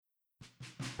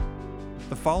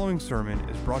The following sermon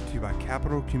is brought to you by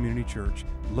Capital Community Church,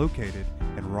 located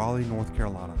in Raleigh, North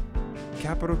Carolina.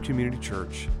 Capital Community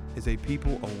Church is a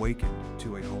people awakened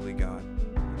to a holy God.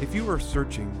 If you are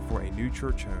searching for a new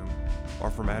church home, or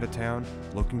from out of town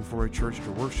looking for a church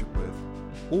to worship with,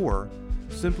 or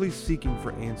simply seeking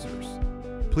for answers,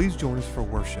 please join us for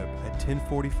worship at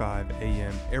 10:45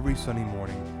 a.m. every Sunday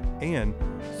morning and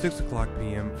 6 o'clock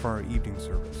p.m. for our evening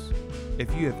service.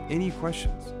 If you have any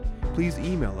questions, please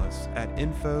email us at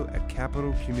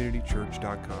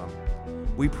info@capitalcommunitychurch.com.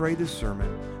 We pray this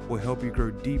sermon will help you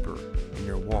grow deeper in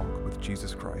your walk with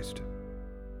Jesus Christ.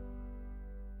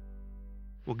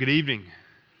 Well, good evening.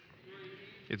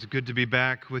 It's good to be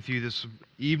back with you this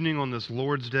evening on this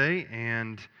Lord's Day,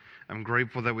 and I'm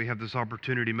grateful that we have this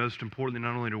opportunity, most importantly,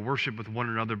 not only to worship with one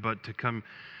another, but to come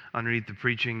underneath the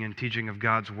preaching and teaching of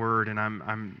God's Word. And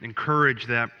I'm encouraged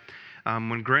that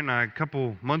when Grant and I, a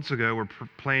couple months ago, were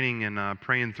planning and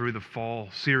praying through the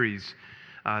fall series,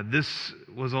 this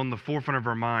was on the forefront of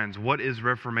our minds. What is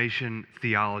Reformation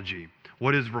theology?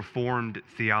 What is Reformed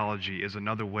theology is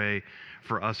another way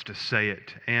for us to say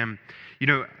it. And, you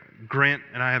know, Grant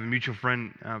and I have a mutual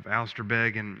friend of Alistair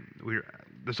Begg, and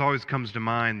this always comes to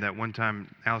mind that one time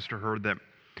Alistair heard that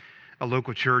a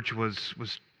local church was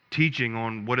teaching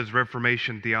on what is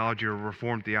Reformation theology or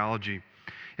Reformed theology.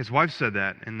 His wife said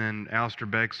that, and then Alistair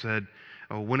Begg said,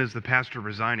 "Oh, when is the pastor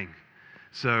resigning?"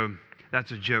 So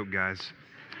that's a joke, guys.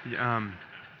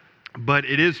 But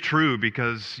it is true,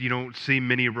 because you don't see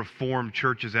many Reformed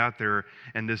churches out there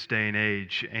in this day and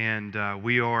age. And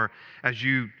we are, if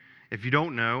you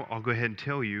don't know, I'll go ahead and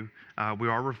tell you, we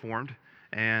are Reformed,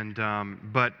 and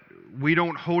but we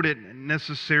don't hold it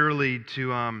necessarily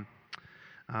to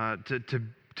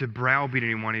browbeat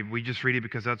anyone. We just read it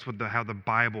because that's how the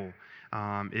Bible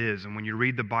is. And when you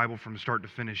read the Bible from start to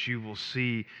finish, you will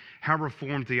see how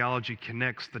Reformed theology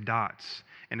connects the dots,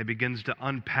 and it begins to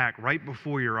unpack right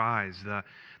before your eyes the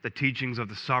teachings of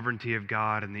the sovereignty of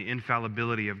God and the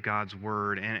infallibility of God's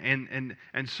Word, and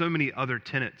so many other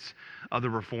tenets of the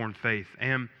Reformed faith.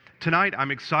 And tonight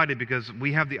I'm excited because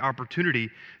we have the opportunity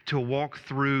to walk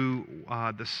through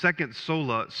the second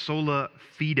Sola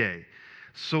Fide.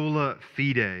 Sola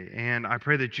Fide. And I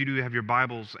pray that you do have your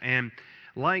Bibles, and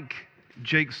like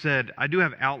Jake said, I do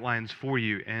have outlines for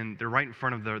you, and they're right in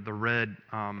front of the red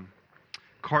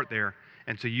cart there,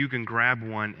 and so you can grab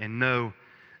one, and no,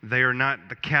 they are not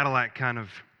the Cadillac kind of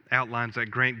outlines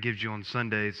that Grant gives you on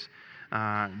Sundays.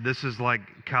 This is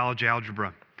like college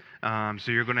algebra, so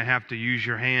you're going to have to use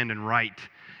your hand and write,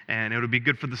 and it'll be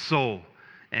good for the soul,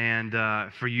 and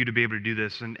for you to be able to do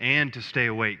this, and to stay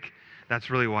awake. That's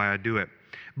really why I do it.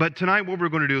 But tonight what we're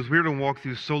going to do is we're going to walk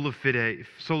through Sola Fide,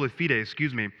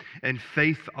 and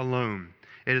faith alone.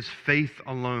 It is faith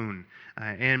alone.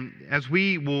 And as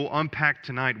we will unpack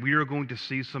tonight, we are going to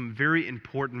see some very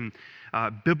important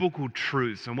biblical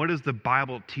truths. And what does the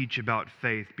Bible teach about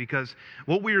faith? Because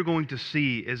what we are going to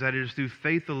see is that it is through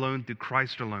faith alone, through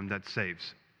Christ alone, that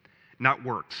saves, not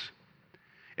works.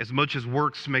 As much as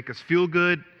works make us feel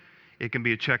good, it can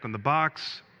be a check on the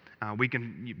box. We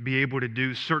can be able to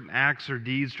do certain acts or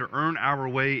deeds to earn our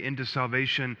way into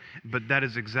salvation, but that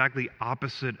is exactly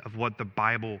opposite of what the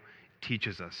Bible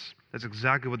teaches us. That's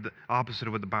exactly what the opposite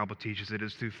of what the Bible teaches. It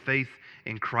is through faith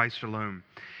in Christ alone.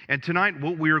 And tonight,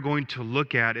 what we are going to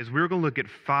look at is we're going to look at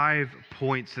 5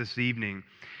 points this evening,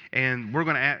 and we're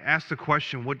going to ask the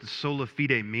question, what does Sola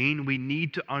Fide mean? We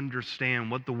need to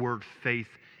understand what the word faith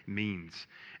means.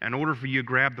 In order for you to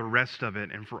grab the rest of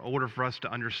it, and for order for us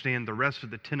to understand the rest of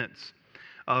the tenets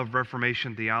of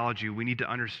Reformation theology, we need to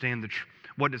understand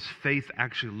what does faith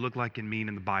actually look like and mean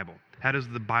in the Bible. How does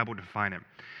the Bible define it?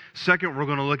 Second, we're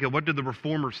going to look at what did the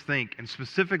Reformers think, and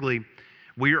specifically,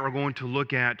 we are going to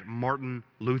look at Martin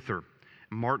Luther.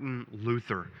 Martin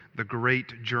Luther, the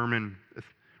great German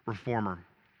reformer.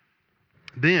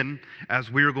 Then,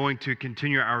 as we are going to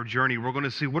continue our journey, we're going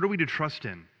to see what are we to trust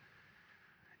in.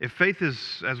 If faith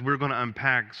is, as we're going to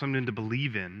unpack, something to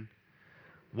believe in,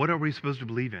 what are we supposed to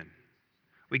believe in?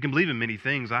 We can believe in many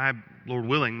things. I have, Lord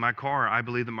willing, my car, I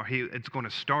believe that it's going to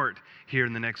start here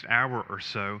in the next hour or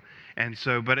so. And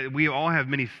so, but we all have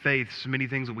many faiths, many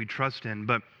things that we trust in.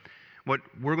 But what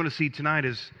we're going to see tonight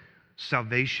is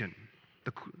salvation.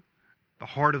 The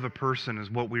heart of a person is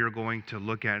what we are going to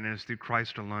look at, and it's through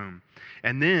Christ alone.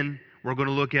 And then we're going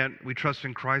to look at, we trust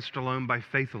in Christ alone by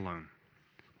faith alone.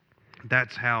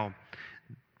 That's how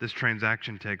this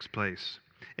transaction takes place.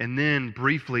 And then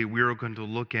briefly, we're going to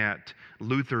look at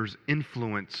Luther's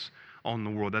influence on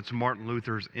the world. That's Martin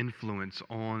Luther's influence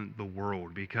on the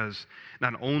world, because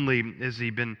not only has he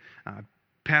been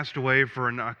passed away for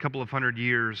a couple of hundred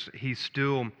years, he's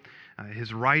still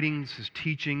his writings, his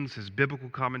teachings, his biblical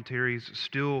commentaries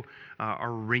still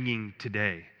are ringing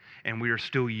today. And we are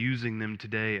still using them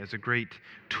today as a great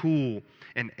tool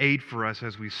and aid for us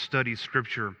as we study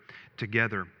Scripture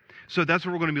together. So that's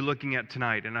what we're going to be looking at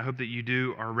tonight, and I hope that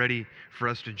you are ready for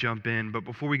us to jump in. But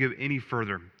before we go any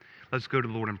further, let's go to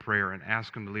the Lord in prayer and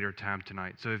ask Him to lead our time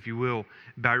tonight. So if you will,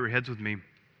 bow your heads with me,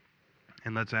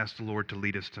 and let's ask the Lord to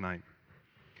lead us tonight.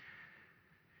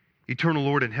 Eternal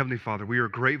Lord and Heavenly Father, we are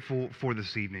grateful for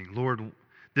this evening. Lord,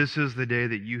 this is the day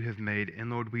that you have made,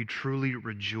 and Lord, we truly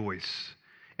rejoice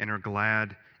and are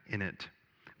glad in it.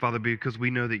 Father, because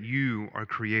we know that you are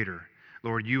Creator.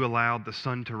 Lord, you allowed the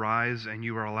sun to rise, and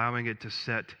you are allowing it to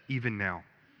set even now.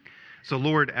 So,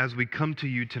 Lord, as we come to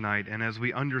you tonight, and as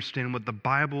we understand what the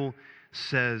Bible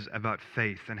says about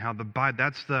faith, and how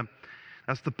that's the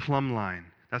plumb line,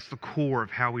 that's the core of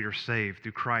how we are saved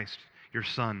through Christ, your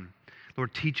Son.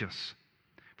 Lord, teach us.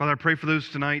 Father, I pray for those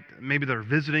tonight, maybe that are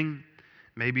visiting,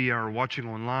 maybe are watching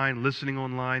online, listening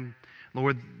online,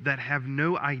 Lord, that have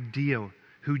no idea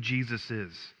who Jesus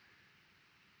is.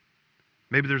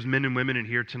 Maybe there's men and women in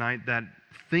here tonight that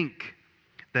think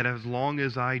that as long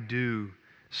as I do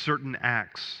certain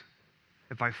acts,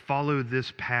 if I follow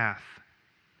this path,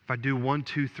 if I do 1,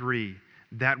 2, 3,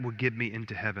 that will get me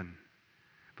into heaven.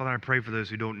 Father, I pray for those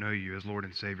who don't know you as Lord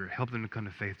and Savior. Help them to come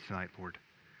to faith tonight, Lord.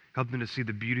 Help them to see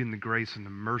the beauty and the grace and the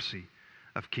mercy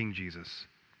of King Jesus.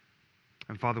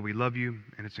 And Father, we love you,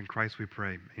 and it's in Christ we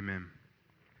pray. Amen.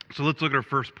 So let's look at our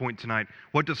first point tonight.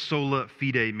 What does sola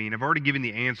fide mean? I've already given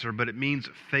the answer, but it means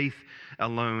faith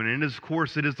alone. And of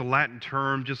course, it is the Latin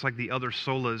term, just like the other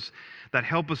solas, that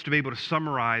help us to be able to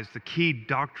summarize the key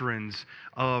doctrines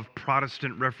of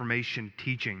Protestant Reformation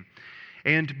teaching.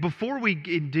 And before we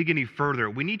dig any further,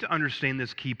 we need to understand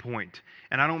this key point.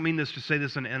 And I don't mean this to say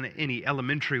this in any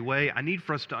elementary way. I need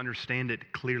for us to understand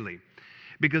it clearly.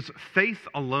 Because faith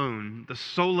alone, the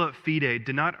sola fide,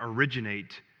 did not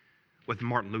originate with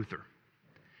Martin Luther.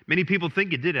 Many people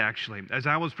think it did, actually. As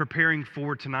I was preparing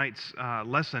for tonight's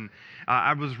lesson,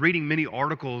 I was reading many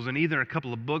articles and even a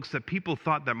couple of books that people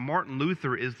thought that Martin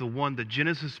Luther is the one, the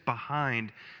genesis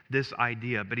behind this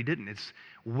idea, but he didn't. It's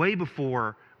way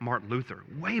before Martin Luther,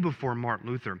 way before Martin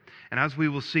Luther. And as we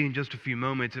will see in just a few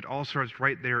moments, it all starts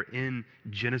right there in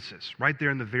Genesis, right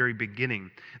there in the very beginning,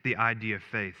 the idea of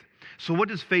faith. So what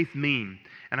does faith mean?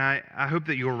 And I hope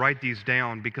that you'll write these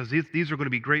down, because these are going to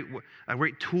be a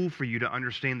great tool for you to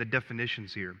understand the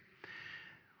definitions here.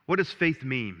 What does faith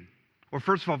mean? Well,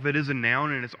 first of all, it is a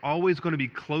noun, and it's always going to be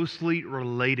closely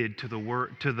related to the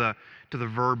word, to the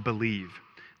verb believe.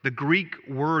 The Greek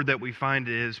word that we find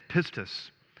is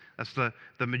pistis. That's the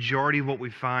majority of what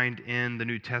we find in the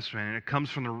New Testament. And it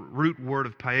comes from the root word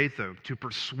of pietho, to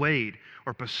persuade,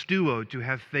 or pistuo, to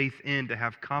have faith in, to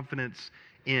have confidence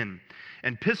in.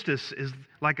 And pistis is,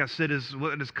 like I said, is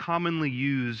what is commonly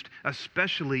used,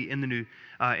 especially in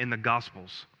the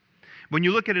Gospels. When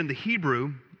you look at it in the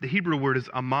Hebrew word is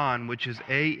aman, which is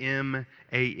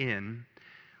A-M-A-N,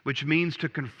 which means to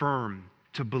confirm,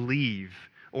 to believe,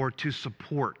 or to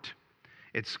support.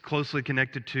 It's closely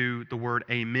connected to the word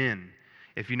amen.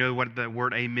 If you know what the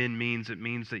word amen means, it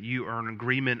means that you are in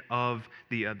agreement of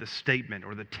the statement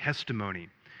or the testimony.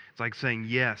 It's like saying,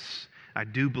 yes, I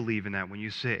do believe in that. When you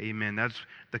say amen, that's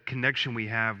the connection we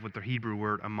have with the Hebrew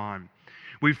word aman.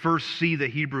 We first see the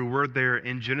Hebrew word there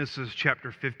in Genesis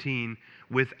chapter 15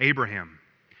 with Abraham.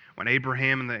 When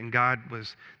Abraham and God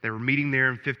they were meeting there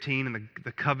in 15, and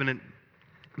the covenant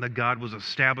that God was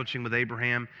establishing with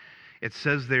Abraham, it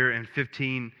says there in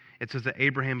 15, it says that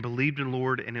Abraham believed in the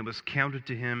Lord, and it was counted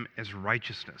to him as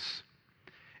righteousness.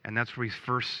 And that's where we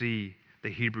first see the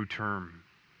Hebrew term.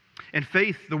 And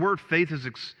faith, the word faith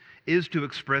is to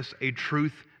express a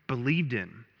truth believed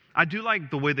in. I do like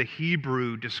the way the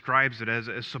Hebrew describes it as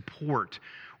a support,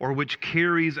 or which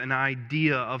carries an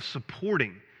idea of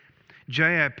supporting.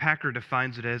 J.I. Packer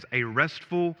defines it as a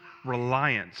restful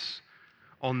reliance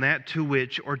on that to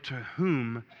which or to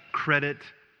whom credit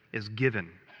is given.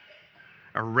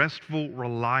 A restful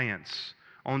reliance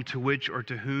on to which or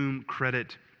to whom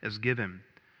credit is given.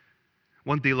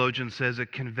 One theologian says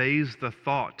it conveys the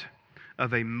thought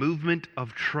of a movement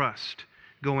of trust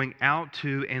going out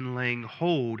to and laying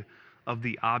hold of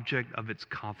the object of its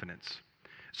confidence.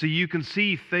 So you can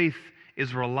see faith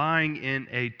is relying in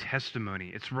a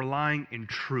testimony. It's relying in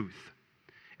truth.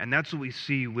 And that's what we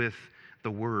see with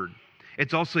the word.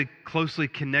 It's also closely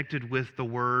connected with the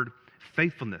word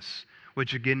faithfulness,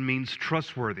 which again means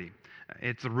trustworthy.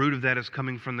 It's the root of that is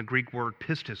coming from the Greek word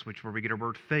pistis, which is where we get our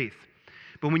word faith.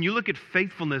 But when you look at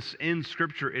faithfulness in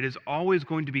Scripture, it is always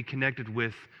going to be connected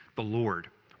with the Lord.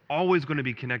 always going to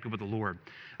be connected with the Lord.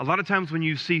 A lot of times when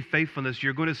you see faithfulness,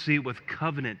 you're going to see it with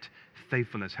covenant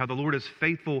faithfulness, how the Lord is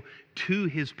faithful to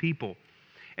his people.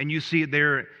 And you see it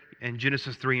there in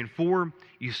Genesis 3 and 4.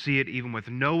 You see it even with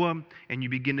Noah, and you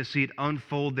begin to see it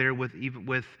unfold there with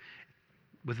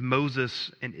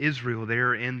Moses and Israel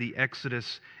there in the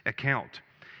Exodus account.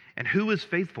 And who is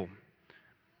faithful?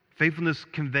 Faithfulness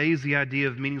conveys the idea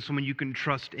of meaning someone you can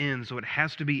trust in, so it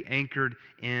has to be anchored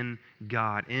in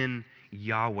God, in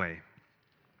Yahweh.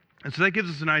 And so that gives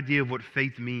us an idea of what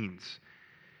faith means: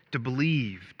 to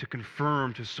believe, to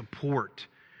confirm, to support,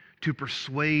 to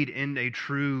persuade in a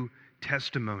true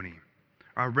testimony,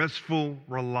 a restful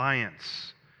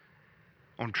reliance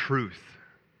on truth.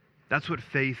 That's what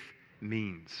faith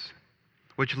means.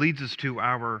 Which leads us to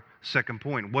our second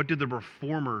point. What did the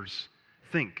reformers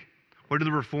think? What did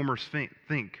the reformers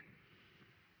think?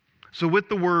 So with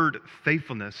the word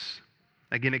faithfulness,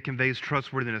 again, it conveys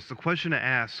trustworthiness. The question to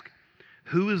ask,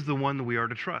 who is the one that we are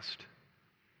to trust?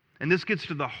 And this gets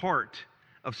to the heart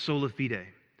of Sola Fide.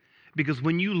 Because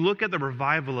when you look at the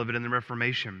revival of it in the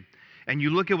Reformation, and you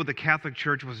look at what the Catholic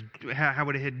Church was, how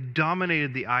it had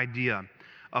dominated the idea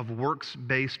of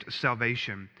works-based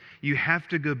salvation, you have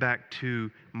to go back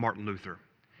to Martin Luther.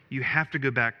 You have to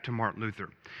go back to Martin Luther,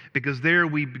 because there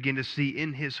we begin to see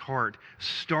in his heart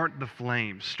start the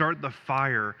flame, start the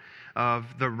fire of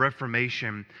the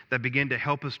Reformation that began to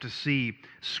help us to see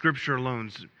Scripture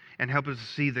alone and help us to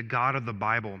see the God of the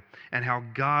Bible and how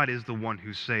God is the one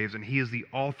who saves, and he is the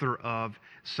author of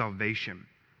salvation.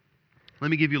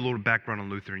 Let me give you a little background on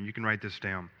Luther, and you can write this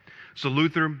down. So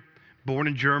Luther, born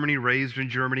in Germany, raised in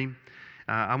Germany.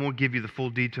 I won't give you the full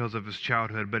details of his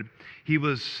childhood, but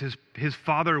his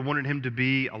father wanted him to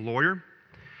be a lawyer,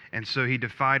 and so he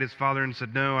defied his father and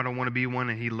said, no, I don't want to be one,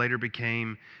 and he later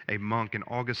became a monk, an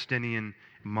Augustinian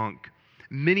monk.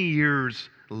 Many years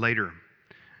later,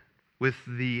 with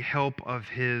the help of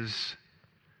his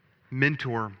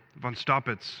mentor, von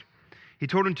Staupitz, he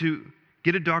told him to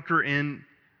get a doctorate in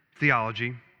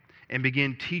theology and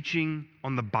begin teaching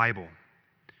on the Bible.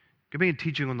 Begin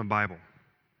teaching on the Bible.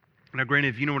 Now,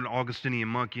 granted, if you know what an Augustinian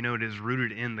monk, you know it is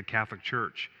rooted in the Catholic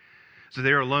Church. So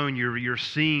there alone, you're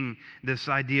seeing this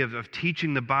idea of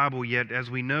teaching the Bible, yet as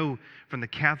we know from the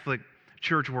Catholic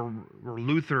Church where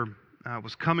Luther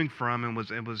was coming from and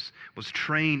was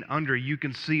trained under, you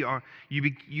can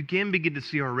begin to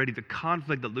see already the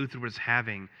conflict that Luther was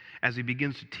having as he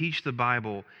begins to teach the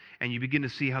Bible, and you begin to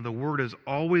see how the Word is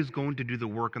always going to do the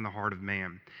work in the heart of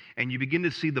man. And you begin to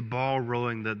see the ball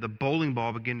rolling, the bowling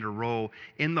ball begin to roll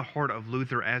in the heart of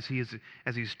Luther as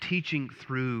he's teaching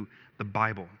through the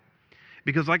Bible.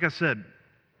 Because like I said,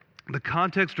 the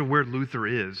context of where Luther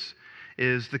is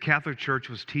the Catholic Church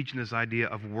was teaching this idea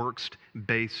of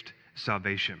works-based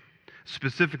salvation,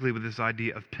 specifically with this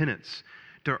idea of penance,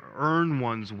 to earn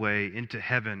one's way into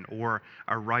heaven or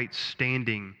a right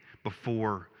standing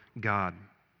before God.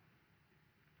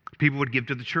 People would give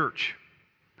to the church,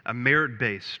 a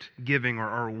merit-based giving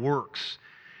or works.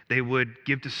 They would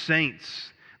give to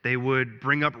saints. They would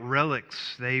bring up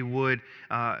relics. They would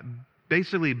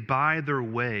basically buy their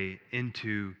way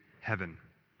into heaven.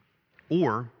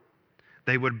 Or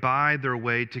they would buy their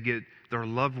way to get their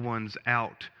loved ones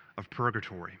out of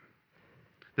purgatory.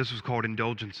 This was called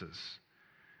indulgences.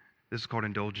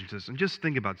 And just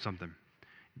think about something.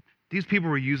 These people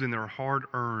were using their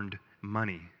hard-earned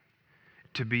money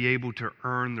to be able to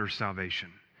earn their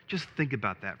salvation. Just think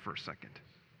about that for a second.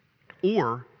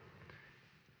 Or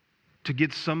to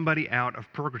get somebody out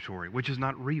of purgatory, which is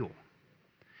not real.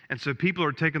 And so people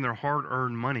are taking their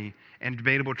hard-earned money and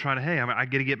being able to try to, hey, I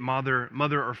get to get mother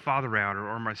or father out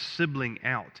or my sibling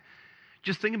out.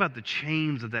 Just think about the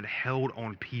chains that held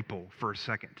on people for a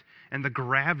second and the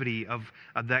gravity of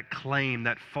that claim,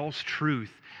 that false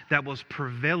truth that was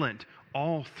prevalent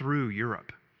all through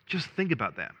Europe. Just think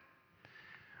about that.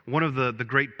 One of the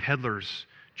great peddlers,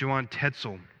 Johann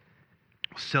Tetzel,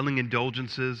 selling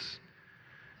indulgences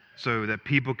so that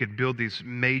people could build these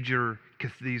massive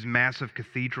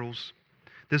cathedrals.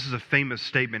 This is a famous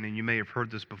statement, and you may have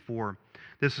heard this before.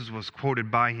 This was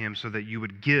quoted by him so that you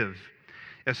would give.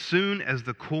 As soon as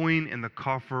the coin in the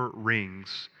coffer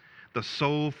rings, the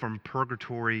soul from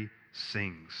purgatory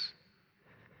sings.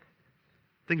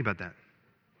 Think about that.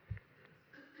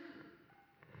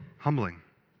 Humbling.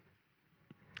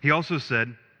 He also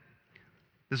said,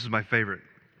 this is my favorite,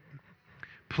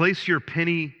 place your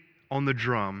penny on the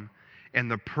drum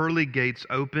and the pearly gates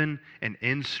open and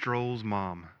in strolls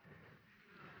mom.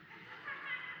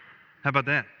 How about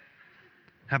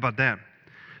that?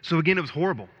 So again, it was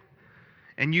horrible.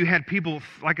 And you had people,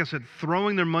 like I said,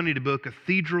 throwing their money to build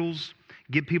cathedrals,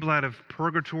 get people out of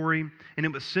purgatory, and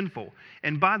it was sinful.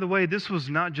 And by the way, this was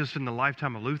not just in the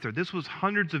lifetime of Luther. This was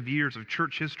hundreds of years of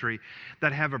church history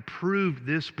that have approved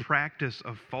this practice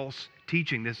of false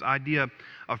teaching, this idea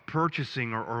of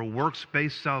purchasing or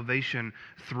works-based salvation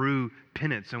through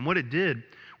penance. And what it did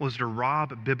was to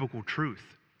rob biblical truth.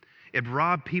 It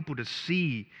robbed people to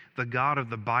see the God of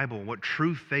the Bible, what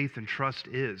true faith and trust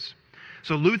is.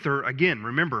 So Luther, again,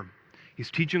 remember, he's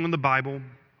teaching on the Bible,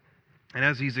 and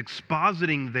as he's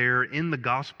expositing there in the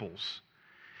Gospels,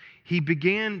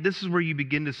 this is where you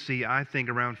begin to see, I think,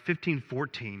 around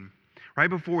 1514, right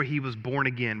before he was born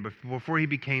again, before he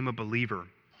became a believer.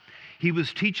 He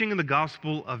was teaching in the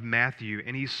Gospel of Matthew,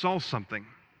 and he saw something.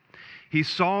 He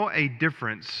saw a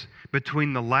difference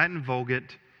between the Latin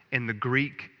Vulgate and the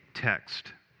Greek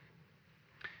text.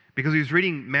 Because he was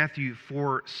reading Matthew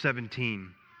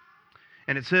 4:17.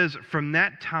 And it says, "From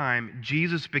that time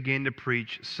Jesus began to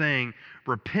preach, saying,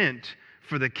 'Repent,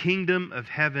 for the kingdom of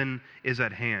heaven is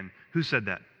at hand.'" Who said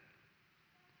that?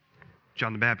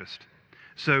 John the Baptist.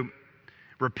 So,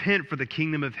 repent, for the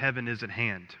kingdom of heaven is at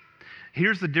hand.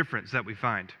 Here's the difference that we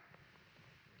find.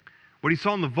 What he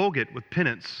saw in the Vulgate with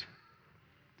penance,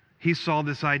 he saw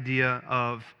this idea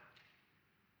of,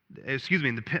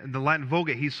 in the Latin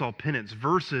Vulgate, he saw penance,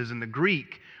 versus in the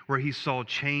Greek, where he saw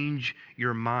change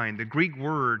your mind. The Greek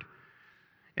word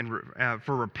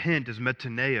for repent is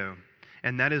metaneo,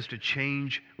 and that is to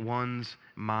change one's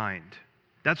mind.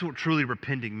 That's what truly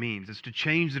repenting means. It's to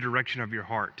change the direction of your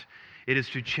heart. It is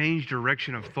to change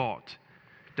direction of thought,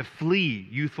 to flee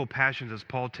youthful passions, as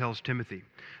Paul tells Timothy.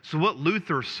 So what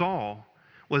Luther saw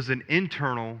was an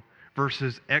internal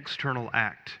versus external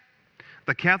act.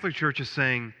 The Catholic Church is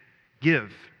saying,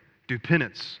 give, do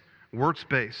penance,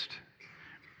 works-based.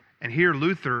 And here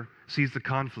Luther sees the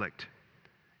conflict.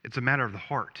 It's a matter of the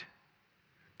heart.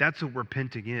 That's what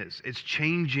repenting is. It's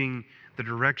changing the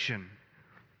direction,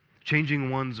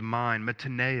 changing one's mind,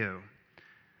 metaneo.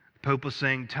 The Pope was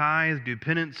saying, tithe, do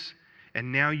penance,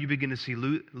 and now you begin to see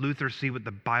Luther see what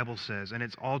the Bible says, and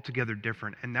it's altogether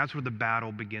different. And that's where the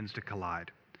battle begins to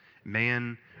collide.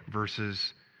 Man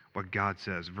versus what God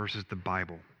says, versus the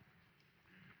Bible.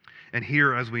 And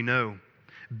here, as we know,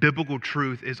 biblical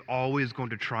truth is always going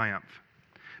to triumph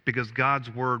because God's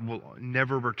word will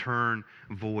never return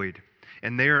void.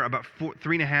 And there, about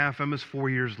 3.5, almost 4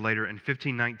 years later, in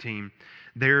 1519,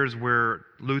 there's where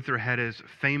Luther had his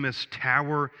famous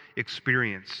tower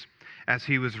experience as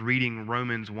he was reading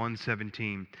Romans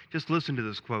 1:17. Just listen to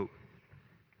this quote.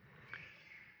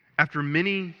 "After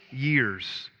many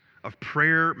years of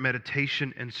prayer,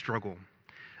 meditation, and struggle,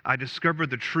 I discovered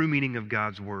the true meaning of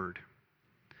God's word.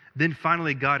 Then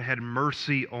finally God had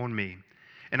mercy on me,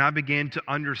 and I began to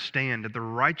understand that the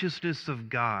righteousness of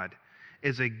God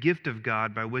is a gift of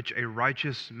God by which a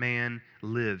righteous man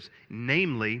lives,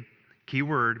 namely," key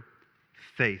word,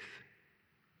 "faith."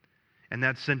 And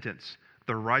that sentence,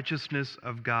 the righteousness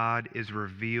of God is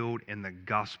revealed in the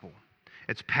gospel.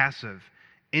 It's passive,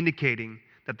 indicating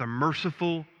that the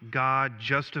merciful God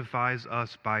justifies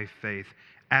us by faith,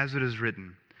 as it is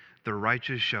written, "The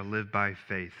righteous shall live by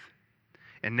faith."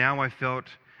 And now I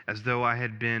felt as though I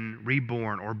had been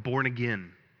reborn or born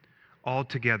again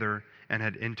altogether and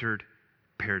had entered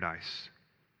paradise.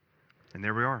 And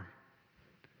there we are.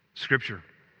 Scripture,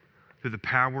 through the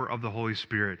power of the Holy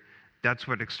Spirit, that's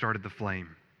what started the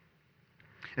flame.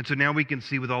 And so now we can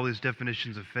see with all these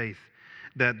definitions of faith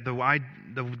that the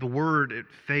word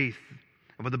faith,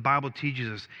 what the Bible teaches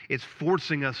us, it's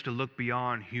forcing us to look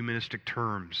beyond humanistic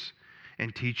terms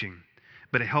and teaching.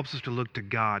 But it helps us to look to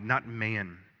God, not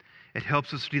man. It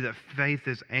helps us see that faith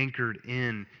is anchored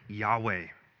in Yahweh.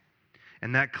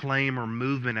 And that claim or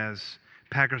movement, as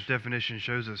Packer's definition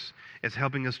shows us, is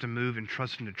helping us to move and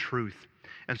trust into truth.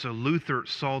 And so Luther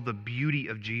saw the beauty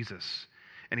of Jesus,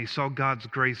 and he saw God's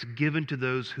grace given to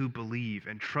those who believe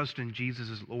and trust in Jesus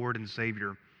as Lord and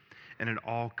Savior. And it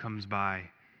all comes by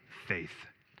faith.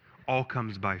 All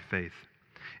comes by faith.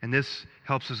 And this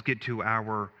helps us get to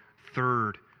our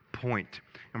third point.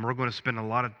 And we're going to spend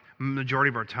majority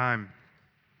of our time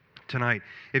tonight.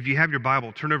 If you have your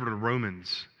Bible, turn over to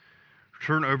Romans.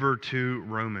 Turn over to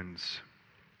Romans.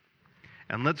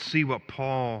 And let's see what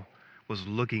Paul was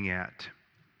looking at.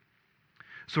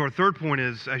 So our third point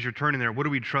is, as you're turning there, what do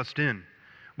we trust in?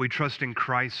 We trust in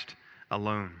Christ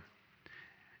alone.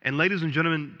 And ladies and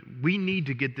gentlemen, we need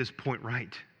to get this point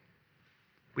right.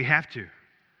 We have to.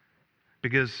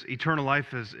 Because eternal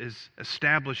life is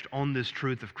established on this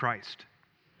truth of Christ.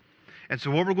 And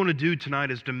so what we're going to do tonight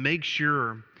is to make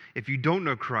sure, if you don't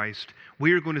know Christ,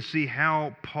 we are going to see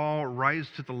how Paul writes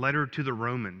to the letter to the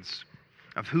Romans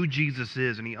of who Jesus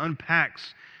is. And he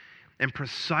unpacks in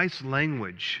precise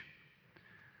language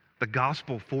the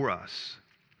gospel for us,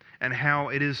 and how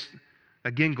it is,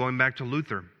 again, going back to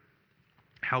Luther,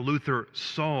 how Luther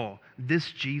saw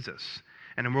this Jesus.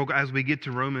 And as we get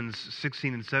to Romans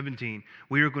 16 and 17,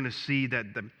 we are going to see that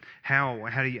how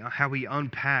he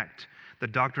unpacked the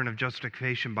doctrine of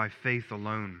justification by faith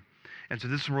alone. And so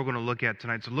this is what we're going to look at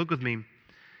tonight. So look with me,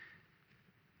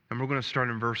 and we're going to start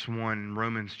in verse 1 in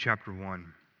Romans chapter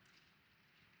 1.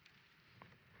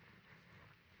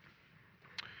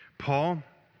 Paul,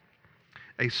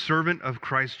 a servant of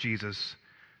Christ Jesus,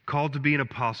 called to be an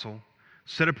apostle,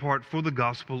 set apart for the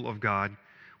gospel of God,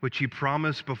 which he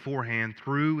promised beforehand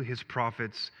through his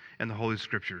prophets and the Holy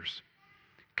Scriptures,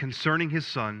 concerning his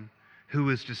Son, who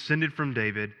is descended from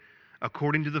David,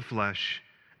 according to the flesh,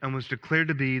 and was declared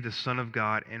to be the Son of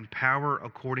God in power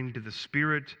according to the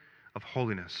Spirit of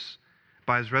holiness,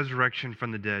 by his resurrection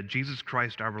from the dead, Jesus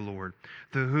Christ our Lord,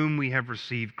 through whom we have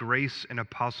received grace and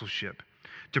apostleship,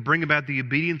 to bring about the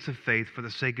obedience of faith for the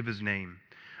sake of his name,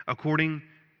 according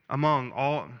among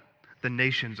all the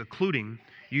nations, including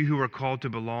you who are called to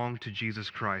belong to Jesus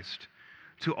Christ.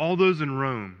 To all those in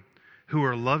Rome who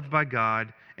are loved by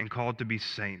God and called to be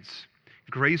saints,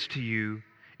 grace to you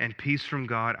and peace from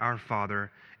God our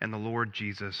Father and the Lord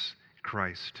Jesus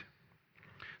Christ.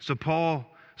 So Paul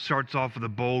starts off with a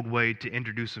bold way to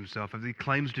introduce himself, as he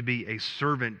claims to be a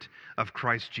servant of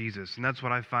Christ Jesus. And that's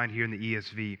what I find here in the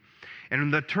ESV.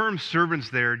 And the term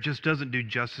servants there just doesn't do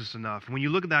justice enough. When you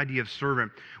look at the idea of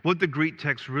servant, what the Greek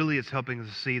text really is helping us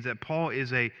to see is that Paul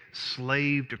is a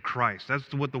slave to Christ.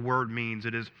 That's what the word means.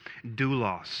 It is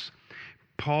doulos.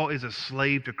 Paul is a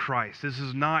slave to Christ. This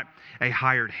is not a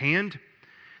hired hand,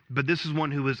 but this is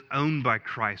one who is owned by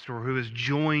Christ, or who is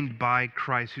joined by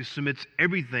Christ, who submits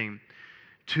everything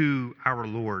to our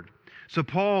Lord. So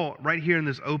Paul, right here in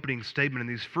this opening statement, in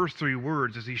these first three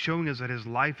words, is he's showing us that his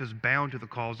life is bound to the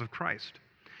cause of Christ.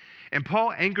 And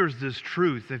Paul anchors this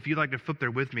truth, if you'd like to flip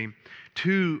there with me,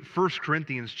 to 1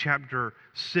 Corinthians chapter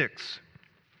 6.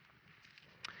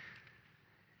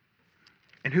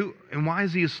 And why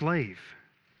is he a slave?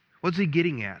 What's he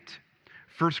getting at?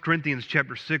 1 Corinthians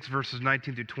chapter 6, verses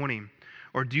 19 through 20.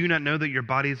 Or do you not know that your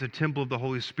body is a temple of the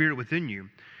Holy Spirit within you,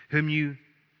 whom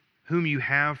you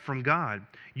have from God?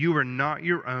 You are not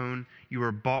your own, you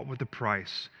are bought with a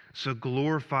price. So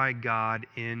glorify God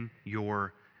in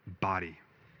your body.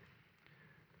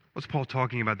 What's Paul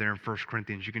talking about there in 1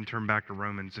 Corinthians? You can turn back to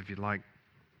Romans if you'd like.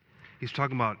 He's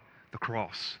talking about the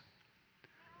cross.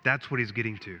 That's what he's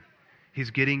getting to.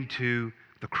 He's getting to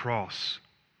the cross.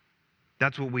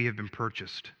 That's what we have been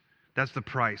purchased. That's the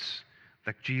price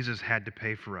that Jesus had to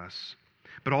pay for us.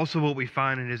 But also what we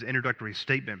find in his introductory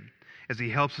statement, as he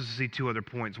helps us to see two other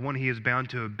points. One, he is bound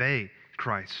to obey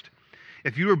Christ.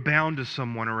 If you are bound to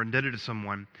someone or indebted to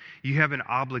someone, you have an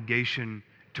obligation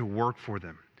to work for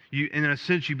them. In a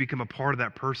sense, you become a part of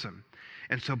that person.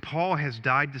 And so Paul has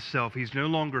died to self. He's no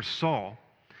longer Saul,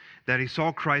 that he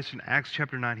saw Christ in Acts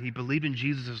chapter 9. He believed in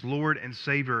Jesus as Lord and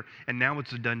Savior, and now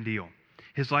it's a done deal.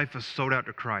 His life was sold out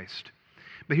to Christ.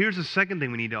 But here's the second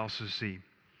thing we need to also see.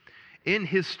 In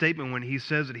his statement, when he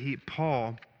says that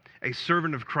Paul, a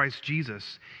servant of Christ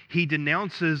Jesus, he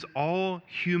denounces all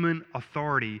human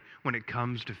authority when it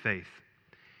comes to faith.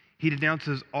 He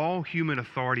denounces all human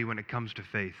authority when it comes to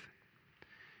faith.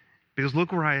 Because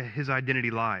look where his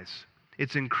identity lies.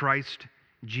 It's in Christ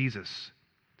Jesus.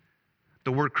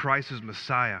 The word Christ is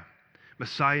Messiah.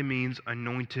 Messiah means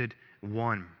anointed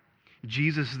one.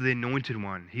 Jesus is the anointed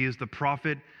one. He is the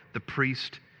prophet, the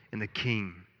priest, and the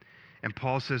king. And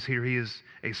Paul says here he is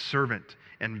a servant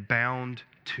and bound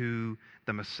to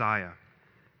the Messiah.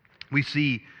 We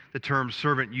see the term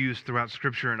servant used throughout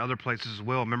Scripture and other places as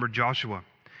well. Remember Joshua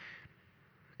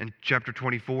in chapter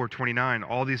 24, 29.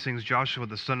 All these things Joshua,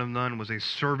 the son of Nun, was a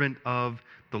servant of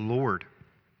the Lord.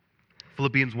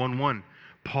 Philippians 1:1.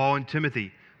 Paul and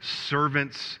Timothy,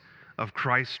 servants of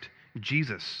Christ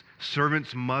Jesus.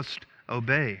 Servants must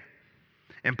obey.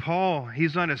 And Paul,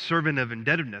 he's not a servant of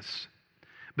indebtedness,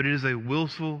 but it is a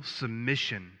willful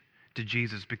submission to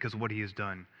Jesus because of what he has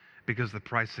done, because of the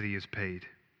price that he has paid.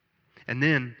 And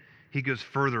then he goes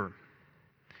further.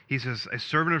 He says, a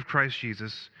servant of Christ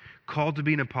Jesus, called to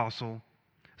be an apostle,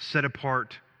 set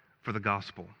apart for the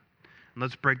gospel. And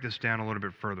let's break this down a little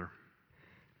bit further.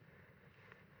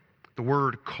 The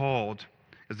word called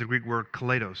is the Greek word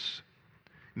kaleidos,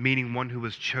 meaning one who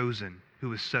was chosen, who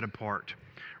was set apart.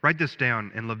 Write this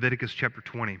down in Leviticus chapter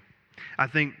 20. I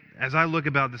think as I look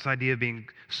about this idea of being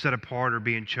set apart or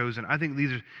being chosen, I think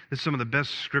this is some of the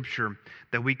best scripture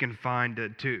that we can find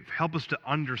to help us to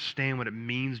understand what it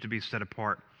means to be set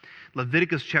apart.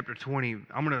 Leviticus chapter 20,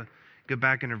 I'm going to go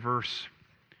back into verse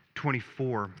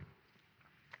 24.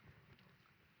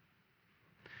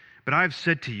 But I have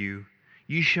said to you,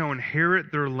 you shall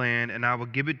inherit their land, and I will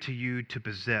give it to you to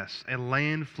possess, a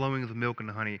land flowing with milk and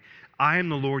honey. I am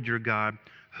the Lord your God,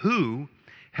 who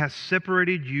has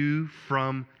separated you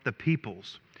from the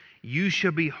peoples. You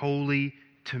shall be holy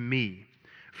to me.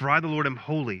 For I, the Lord, am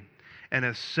holy, and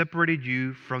have separated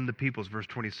you from the peoples. Verse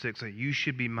 26, that you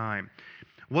should be mine.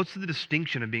 What's the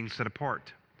distinction of being set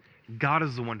apart? God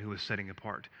is the one who is setting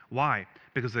apart. Why?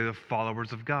 Because they're the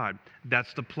followers of God.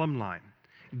 That's the plumb line.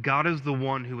 God is the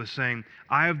one who is saying,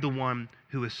 I am the one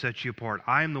who has set you apart.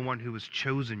 I am the one who has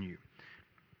chosen you.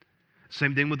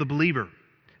 Same thing with the believer.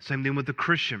 Same thing with the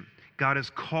Christian. God has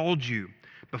called you.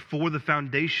 Before the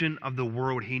foundation of the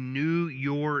world, He knew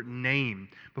your name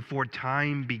before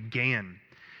time began.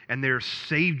 And there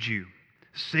saved you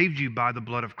by the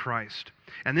blood of Christ.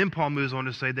 And then Paul moves on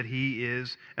to say that he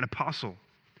is an apostle.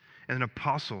 And an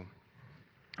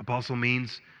apostle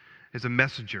means is a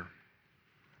messenger,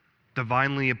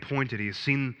 divinely appointed. He has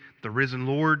seen the risen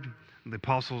Lord. The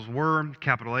apostles were,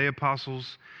 capital A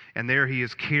apostles. And there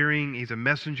he's a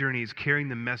messenger, and he's carrying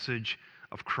the message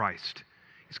of Christ.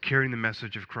 He's carrying the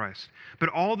message of Christ. But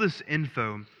all this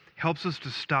info helps us to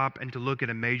stop and to look at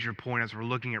a major point as we're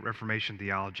looking at Reformation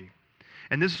theology.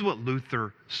 And this is what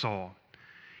Luther saw.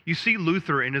 You see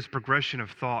Luther in his progression of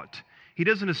thought. He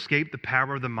doesn't escape the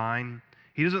power of the mind.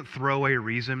 He doesn't throw away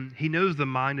reason. He knows the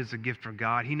mind is a gift from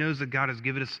God. He knows that God has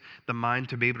given us the mind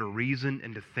to be able to reason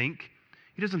and to think.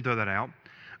 He doesn't throw that out.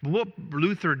 But what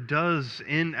Luther does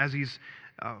as he's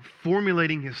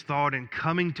formulating his thought and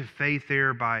coming to faith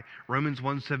there by Romans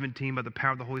 1:17, by the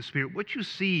power of the Holy Spirit, what you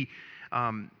see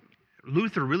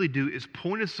Luther really do is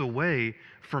point us away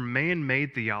from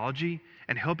man-made theology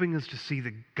and helping us to see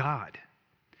the God.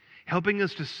 Helping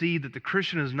us to see that the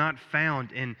Christian is not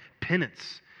found in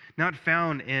penance, not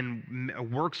found in a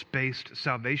works-based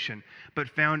salvation, but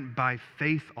found by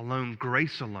faith alone,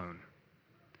 grace alone.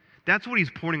 That's what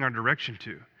he's pointing our direction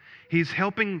to. He's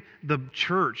helping the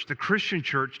church, the Christian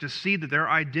church, to see that their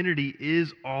identity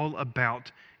is all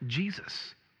about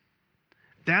Jesus.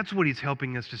 That's what he's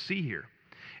helping us to see here.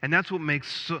 And that's what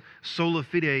makes Sola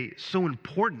Fide so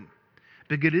important,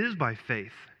 because it is by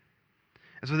faith.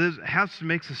 And so this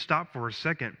makes us stop for a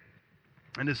second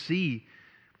and to see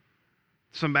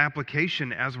some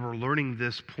application as we're learning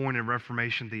this point in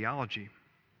Reformation theology.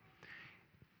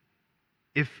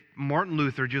 If Martin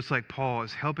Luther, just like Paul,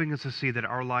 is helping us to see that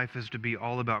our life is to be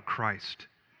all about Christ,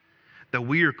 that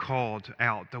we are called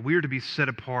out, that we are to be set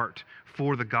apart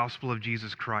for the gospel of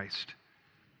Jesus Christ,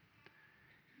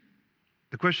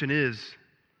 the question is,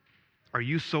 are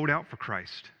you sold out for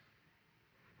Christ?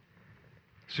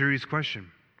 Serious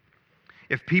question.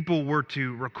 If people were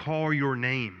to recall your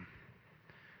name,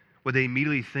 would they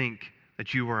immediately think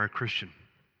that you are a Christian,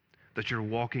 that you're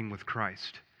walking with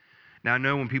Christ? Now, I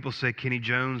know when people say Kenny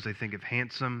Jones, they think of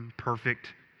handsome, perfect,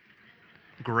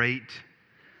 great.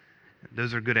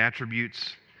 Those are good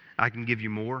attributes. I can give you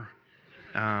more,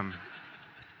 and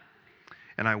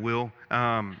I will.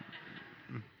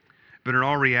 But in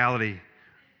all reality,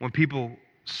 when people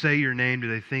say your name, do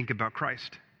they think about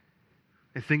Christ?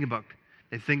 They think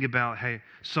about, hey,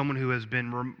 someone who has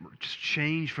been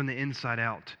changed from the inside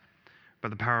out by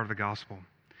the power of the gospel.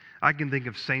 I can think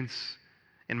of saints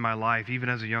in my life, even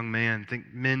as a young man,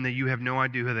 men that you have no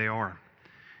idea who they are.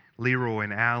 Leroy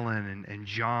and Alan and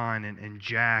John and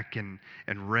Jack and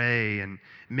Ray, and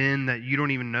men that you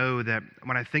don't even know, that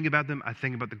when I think about them, I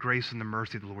think about the grace and the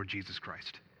mercy of the Lord Jesus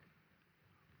Christ.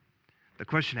 The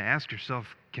question to ask yourself,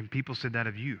 can people say that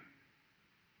of you?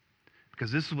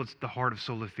 Because this is what the heart of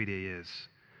Sola Fide is.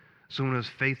 Someone who has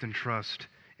faith and trust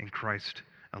in Christ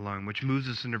alone, which moves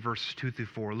us into verses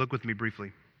 2-4. Look with me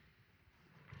briefly.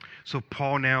 So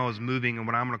Paul now is moving in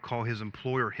what I'm going to call his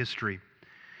employer history.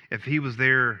 If he was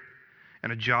there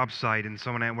at a job site and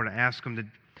someone were to ask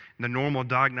him the normal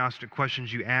diagnostic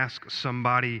questions you ask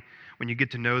somebody when you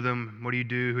get to know them, what do you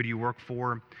do, who do you work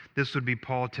for? This would be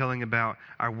Paul telling about,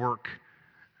 I work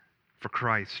for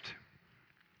Christ.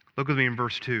 Look with me in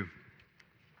verse 2.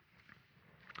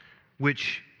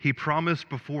 Which he promised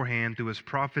beforehand through his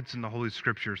prophets in the Holy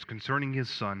Scriptures concerning his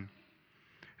Son,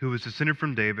 who was descended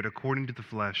from David according to the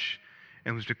flesh,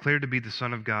 and was declared to be the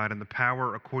Son of God in the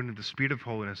power according to the Spirit of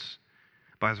holiness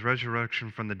by his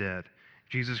resurrection from the dead,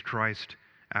 Jesus Christ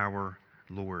our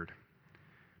Lord.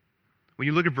 When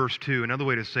you look at verse 2, another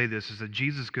way to say this is that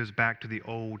Jesus goes back to the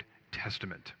Old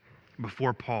Testament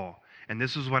before Paul. And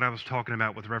this is what I was talking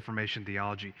about with Reformation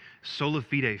theology. Sola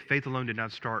Fide, faith alone, did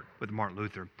not start with Martin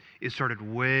Luther. It started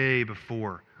way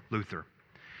before Luther.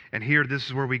 And here, this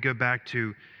is where we go back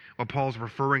to What Paul's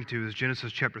referring to is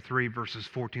Genesis chapter 3, verses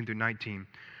 14 through 19,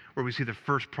 where we see the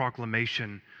first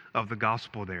proclamation of the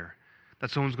gospel there,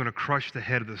 that someone's going to crush the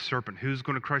head of the serpent. Who's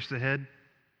going to crush the head?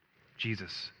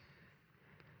 Jesus.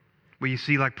 Where you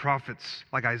see like prophets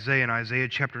like Isaiah in Isaiah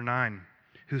chapter 9,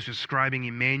 who's describing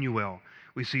Emmanuel.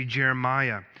 We see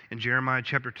Jeremiah in Jeremiah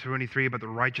chapter 23 about the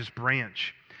righteous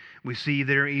branch. We see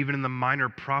there even in the minor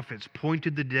prophets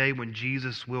pointed the day when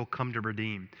Jesus will come to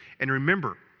redeem. And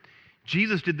remember,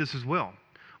 Jesus did this as well.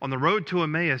 On the road to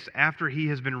Emmaus, after he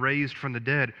has been raised from the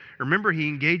dead, remember he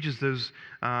engages those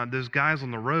guys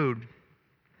on the road.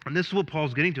 And this is what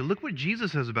Paul's getting to. Look what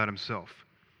Jesus says about himself.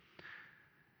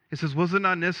 It says, was it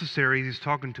not necessary, he's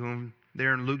talking to him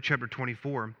there in Luke chapter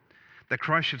 24, that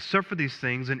Christ should suffer these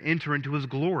things and enter into his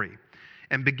glory?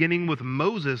 And beginning with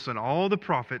Moses and all the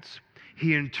prophets,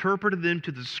 he interpreted them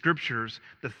to the scriptures,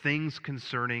 the things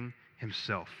concerning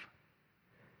himself.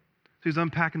 So he's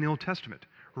unpacking the Old Testament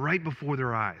right before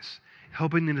their eyes,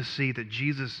 helping them to see that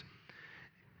Jesus,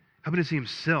 helping to see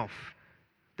himself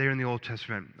there in the Old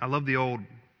Testament. I love the old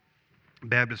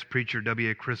Baptist preacher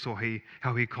W.A. Crystal,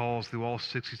 how he calls through all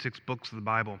 66 books of the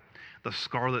Bible the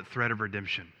scarlet thread of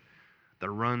redemption that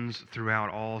runs throughout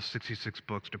all 66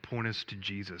 books to point us to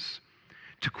Jesus.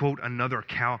 To quote another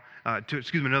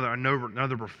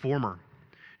reformer,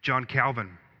 John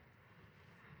Calvin,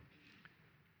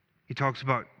 he talks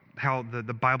about how the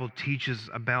Bible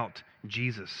teaches about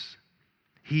Jesus.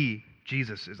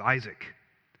 Jesus, is Isaac,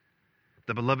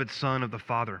 the beloved son of the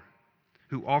Father,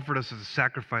 who offered us as a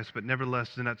sacrifice, but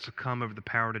nevertheless did not succumb over the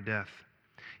power to death.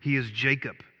 He is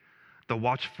Jacob, the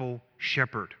watchful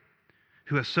shepherd,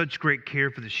 who has such great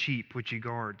care for the sheep which he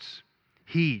guards.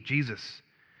 He, Jesus,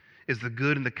 is the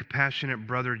good and the compassionate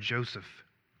brother Joseph,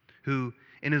 who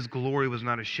in his glory was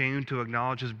not ashamed to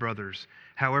acknowledge his brothers,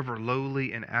 however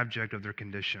lowly and abject of their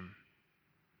condition.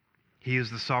 He is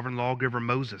the sovereign lawgiver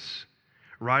Moses,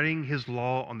 writing his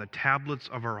law on the tablets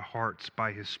of our hearts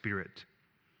by his Spirit.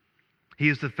 He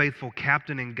is the faithful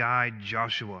captain and guide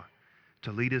Joshua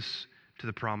to lead us to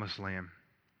the promised land.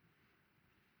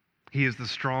 He is the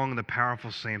strong and the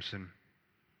powerful Samson,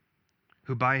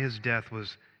 who by his death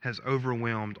has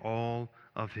overwhelmed all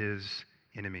of his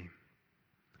enemy.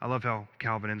 I love how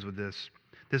Calvin ends with this.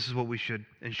 This is what we should,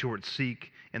 in short,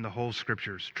 seek in the whole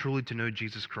Scriptures, truly to know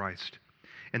Jesus Christ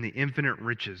and the infinite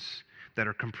riches that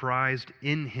are comprised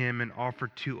in him and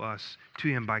offered to us, to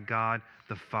him by God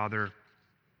the Father.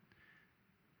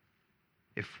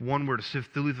 If one were to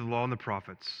sift through the law and the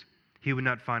prophets, he would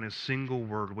not find a single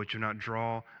word which would not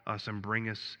draw us and bring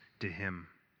us to him.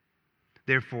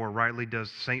 Therefore, rightly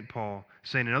does St. Paul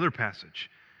say in another passage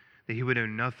that he would know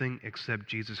nothing except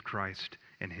Jesus Christ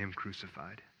and him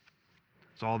crucified.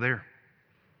 It's all there.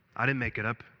 I didn't make it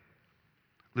up.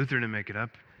 Luther didn't make it up.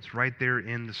 It's right there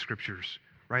in the Scriptures.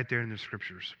 Right there in the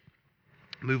Scriptures.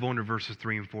 Move on to verses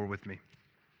 3 and 4 with me.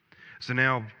 So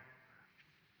now,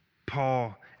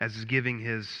 Paul, as he's giving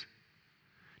his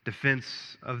defense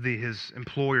of his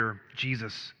employer,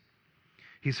 Jesus,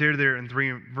 he's here there in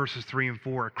verses 3 and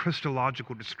 4, a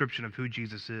Christological description of who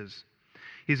Jesus is.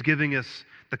 He's giving us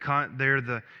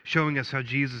showing us how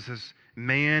Jesus is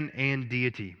man and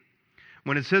deity.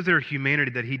 When it says there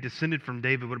humanity, that he descended from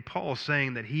David, what Paul is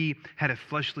saying that he had a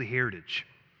fleshly heritage.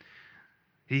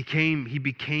 He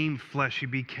became flesh. He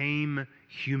became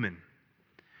human.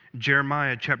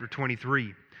 Jeremiah chapter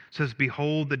 23 says,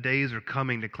 behold, the days are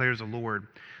coming, declares the Lord,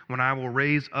 when I will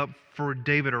raise up for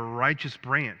David a righteous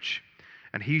branch,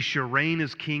 and he shall reign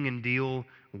as king and deal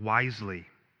wisely,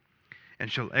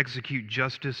 and shall execute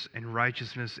justice and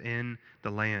righteousness in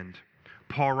the land.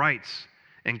 Paul writes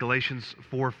in Galatians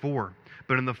 4:4,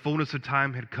 but in the fullness of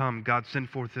time had come, God sent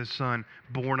forth his Son,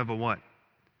 born of a what?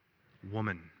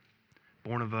 Woman.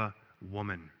 Born of a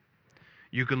woman.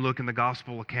 You can look in the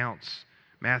gospel accounts,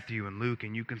 Matthew and Luke,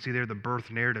 and you can see there the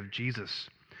birth narrative of Jesus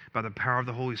by the power of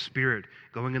the Holy Spirit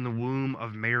going in the womb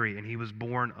of Mary, and he was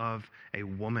born of a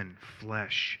woman,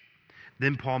 flesh.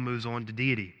 Then Paul moves on to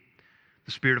deity,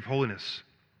 the Spirit of holiness.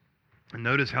 And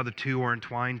notice how the two are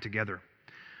entwined together.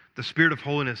 The Spirit of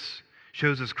holiness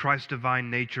shows us Christ's divine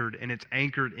nature, and it's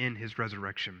anchored in his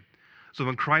resurrection. So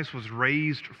when Christ was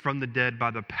raised from the dead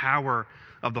by the power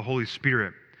of the Holy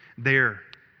Spirit, there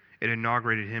it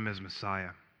inaugurated him as Messiah.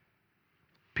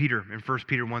 Peter, in 1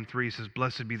 Peter 1:3 says,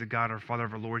 blessed be the God, our Father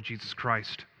of our Lord Jesus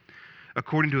Christ,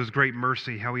 according to his great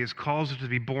mercy, how he has caused us to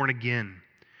be born again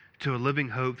to a living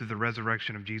hope through the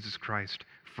resurrection of Jesus Christ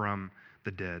from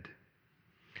the dead.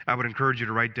 I would encourage you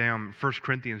to write down 1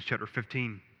 Corinthians chapter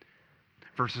 15,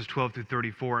 verses 12 through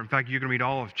 34. In fact, you're going to read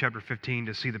all of chapter 15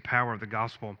 to see the power of the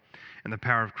gospel and the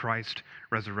power of Christ's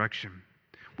resurrection.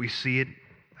 We see it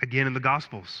Again, in the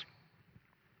Gospels,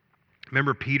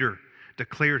 remember Peter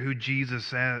declared who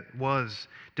Jesus was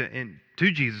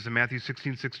to Jesus in Matthew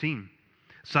 16:16.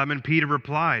 Simon Peter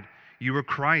replied, "You are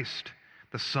Christ,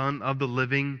 the Son of the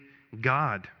living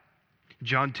God."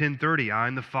 John 10:30, "I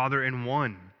and the Father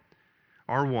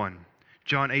are one."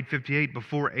 John 8:58,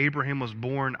 "Before Abraham was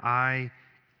born, I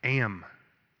am."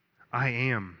 I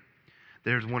am.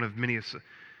 There's one of many of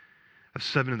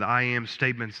 7 of the I am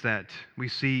statements that we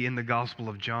see in the Gospel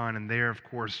of John. And there, of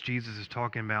course, Jesus is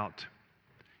talking about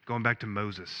going back to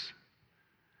Moses,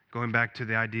 going back to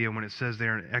the idea when it says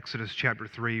there in Exodus chapter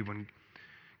 3, when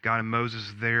God and Moses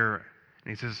is there, and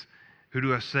he says, who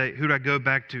do I go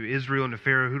back to Israel and to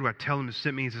Pharaoh? Who do I tell him to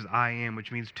send me? He says, I am,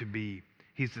 which means to be.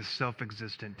 He's the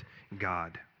self-existent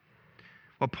God.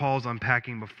 What Paul's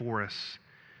unpacking before us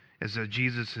is that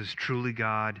Jesus is truly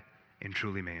God and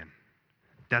truly man.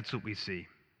 That's what we see.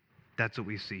 That's what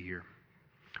we see here.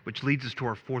 Which leads us to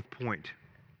our fourth point.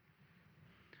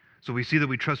 So we see that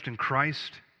we trust in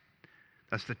Christ.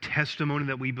 That's the testimony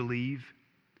that we believe.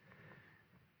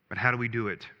 But how do we do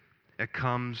it? It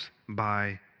comes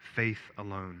by faith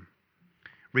alone.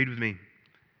 Read with me,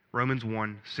 Romans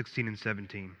 1:16 and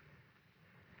 17.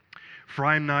 "For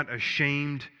I am not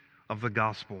ashamed of the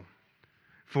gospel,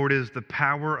 for it is the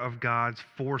power of God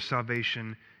for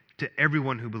salvation to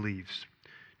everyone who believes,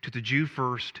 to the Jew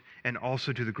first and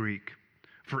also to the Greek.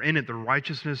 For in it the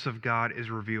righteousness of God is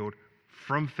revealed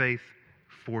from faith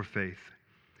for faith.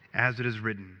 As it is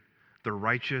written, the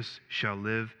righteous shall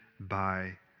live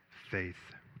by faith."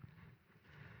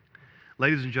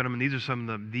 Ladies and gentlemen, these are some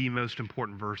of the most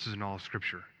important verses in all of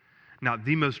Scripture. Not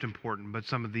the most important, but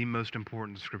some of the most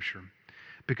important in Scripture.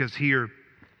 Because here,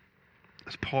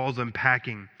 as Paul's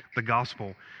unpacking the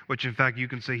gospel, which in fact you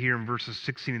can say here in verses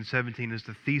 16 and 17 is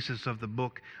the thesis of the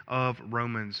book of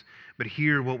Romans. But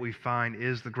here what we find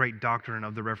is the great doctrine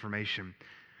of the Reformation,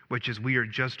 which is we are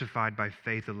justified by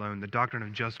faith alone, the doctrine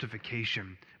of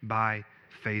justification by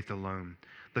faith alone,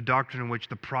 the doctrine in which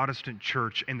the Protestant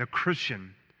church and the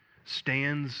Christian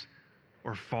stands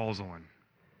or falls on.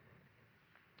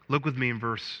 Look with me in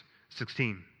verse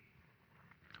 16.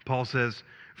 Paul says,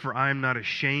 "For I am not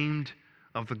ashamed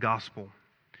of the gospel,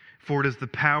 for it is the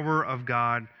power of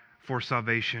God for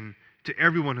salvation to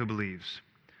everyone who believes,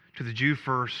 to the Jew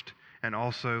first and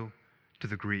also to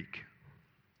the Greek."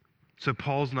 So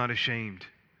Paul's not ashamed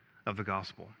of the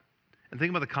gospel. And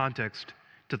think about the context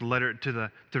to the letter, to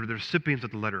the recipients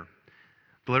of the letter.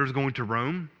 The letter is going to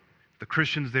Rome. The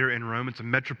Christians there in Rome, it's a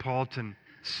metropolitan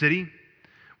city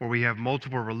where we have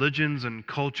multiple religions and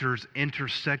cultures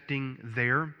intersecting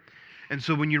there. And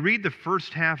so when you read the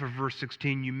first half of verse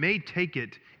 16, you may take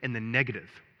it in the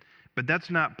negative. But that's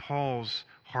not Paul's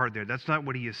heart there. That's not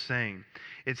what he is saying.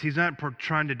 He's not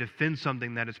trying to defend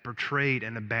something that is portrayed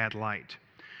in a bad light.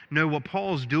 No, what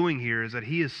Paul's doing here is that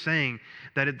he is saying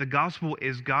that the gospel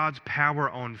is God's power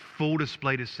on full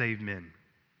display to save men.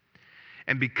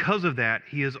 And because of that,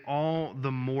 he is all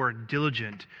the more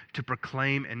diligent to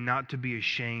proclaim and not to be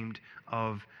ashamed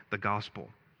of the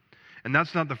gospel. And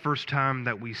that's not the first time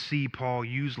that we see Paul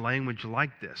use language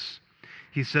like this.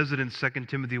 He says it in 2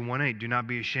 Timothy 1:8, "Do not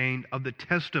be ashamed of the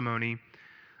testimony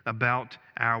about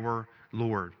our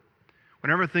Lord."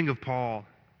 Whenever I think of Paul,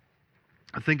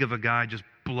 I think of a guy just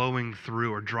blowing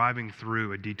through or driving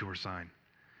through a detour sign.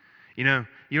 Don't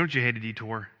you hate a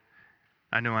detour?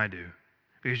 I know I do.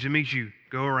 Because it makes you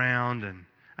go around, and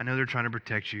I know they're trying to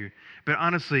protect you. But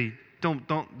honestly,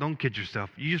 don't kid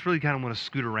yourself. You just really kind of want to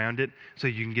scoot around it so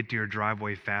you can get to your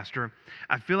driveway faster.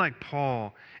 I feel like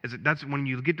Paul, that's when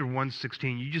you get to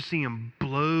 1:16, you just see him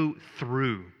blow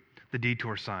through the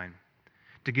detour sign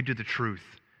to get to the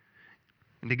truth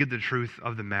and to get the truth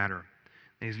of the matter.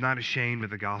 And he's not ashamed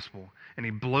of the gospel. And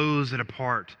he blows it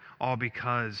apart, all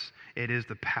because it is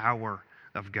the power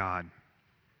of God.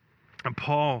 And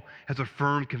Paul has a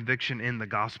firm conviction in the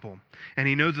gospel. And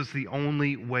he knows it's the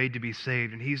only way to be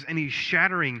saved. And he's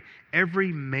shattering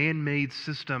every man-made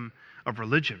system of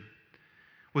religion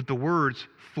with the words,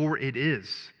 "for it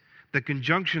is." The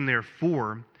conjunction there,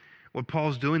 "for," what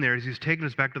Paul's doing there is he's taking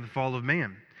us back to the fall of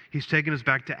man. He's taking us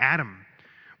back to Adam.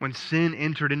 When sin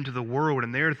entered into the world,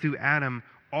 and there through Adam,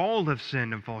 all have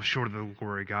sinned and fall short of the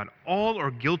glory of God. All are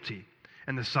guilty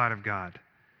in the sight of God.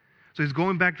 So he's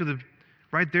going back to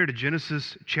right there to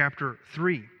Genesis chapter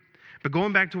 3. But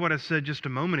going back to what I said just a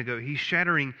moment ago, he's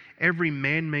shattering every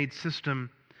man-made system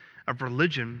of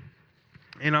religion.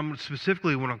 And I'm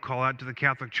specifically want to call out to the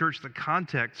Catholic Church the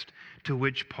context to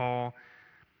which Paul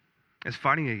is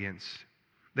fighting against.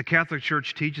 The Catholic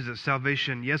Church teaches that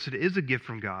salvation, yes, it is a gift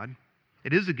from God.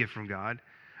 It is a gift from God.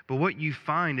 But what you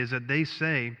find is that they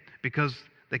say, because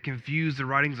They confuse the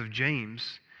writings of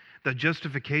James, that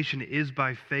justification is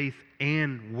by faith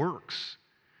and works,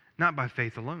 not by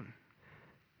faith alone.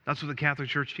 That's what the Catholic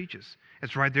Church teaches.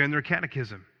 It's right there in their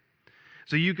catechism.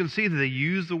 So you can see that they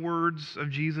use the words of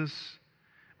Jesus,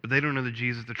 but they don't know the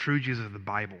true Jesus of the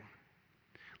Bible.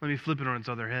 Let me flip it on its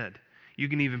other head. You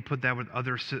can even put that with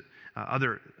other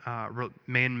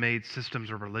man-made systems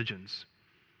or religions.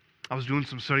 I was doing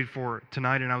some study for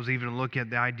tonight, and I was even looking at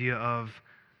the idea of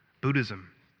Buddhism.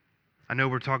 I know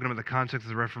we're talking about the context of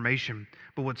the Reformation,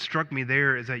 but what struck me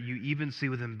there is that you even see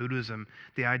within Buddhism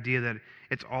the idea that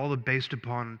it's all based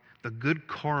upon the good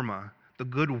karma, the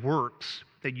good works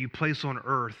that you place on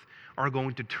earth are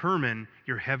going to determine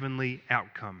your heavenly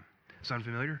outcome. Sound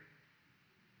familiar?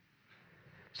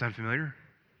 Sound familiar?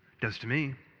 Does to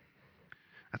me.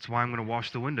 That's why I'm going to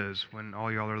wash the windows when all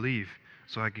y'all are leave,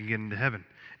 so I can get into heaven.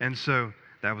 And so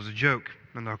that was a joke.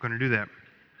 I'm not going to do that.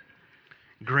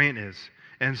 Grant is.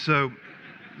 And so,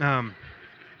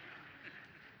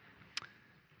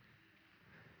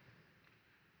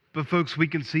 but folks, we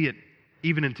can see it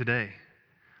even in today.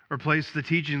 Replace the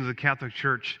teachings of the Catholic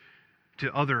Church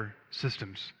to other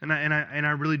systems, and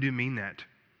I really do mean that.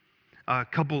 A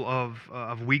couple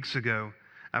of weeks ago,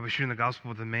 I was sharing the gospel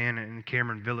with a man in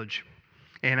Cameron Village,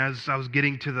 and as I was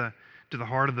getting to the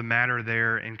heart of the matter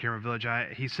there in Cameron Village,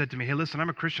 he said to me, "Hey, listen, I'm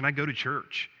a Christian. I go to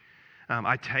church." And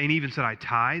he even said I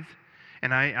tithe.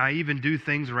 And I even do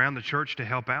things around the church to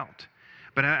help out.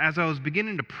 But as I was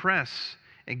beginning to press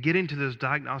and get into those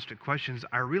diagnostic questions,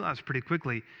 I realized pretty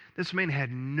quickly this man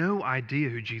had no idea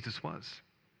who Jesus was.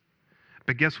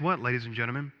 But guess what, ladies and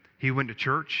gentlemen? He went to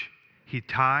church, he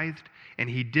tithed, and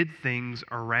he did things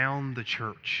around the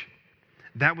church.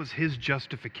 That was his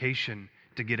justification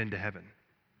to get into heaven.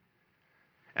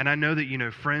 And I know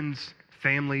that, friends,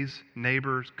 families,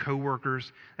 neighbors,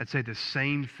 co-workers that say the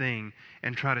same thing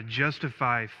and try to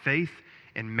justify faith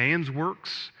in man's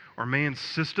works or man's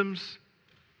systems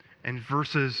and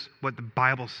versus what the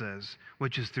Bible says,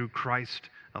 which is through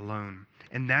Christ alone.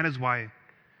 And that is why,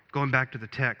 going back to the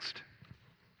text,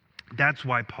 that's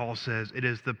why Paul says it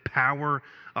is the power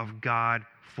of God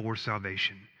for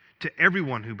salvation to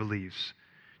everyone who believes,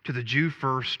 to the Jew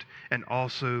first and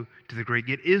also to the Greek.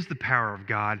 It is the power of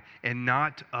God and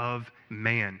not of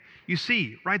man. You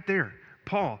see, right there,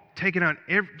 Paul taking out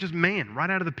just man right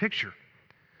out of the picture.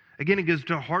 Again, it goes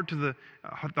to the heart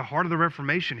of the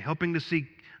Reformation, helping to see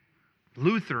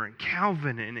Luther and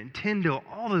Calvin and Tyndale,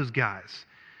 all those guys,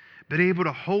 but able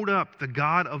to hold up the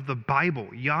God of the Bible,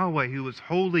 Yahweh, who is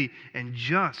holy and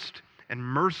just and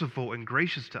merciful and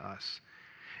gracious to us.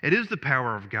 It is the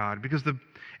power of God because the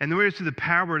way to see the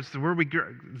power is it's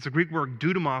the Greek word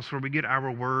dudamos, where we get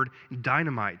our word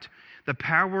dynamite. The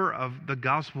power of the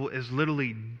gospel is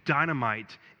literally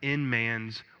dynamite in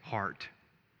man's heart.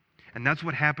 And that's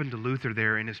what happened to Luther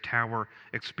there in his tower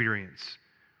experience.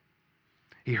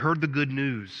 He heard the good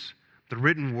news, the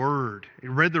written word. He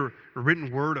read the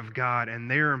written word of God, and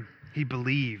there he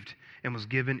believed and was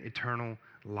given eternal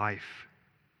life.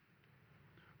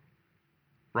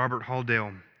 Robert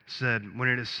Haldale said, when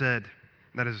it is said,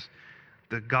 that is,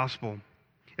 the gospel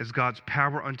is God's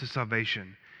power unto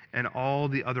salvation, and all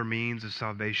the other means of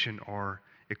salvation are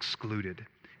excluded.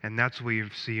 And that's what we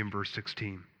see in verse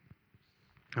 16.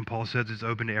 And Paul says it's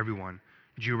open to everyone,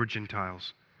 Jew or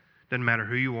Gentiles. Doesn't matter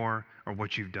who you are or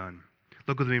what you've done.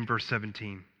 Look with me in verse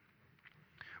 17.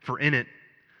 For in it,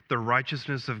 the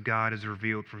righteousness of God is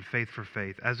revealed from faith for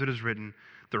faith. As it is written,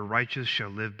 the righteous shall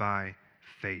live by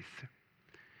faith.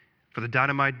 For the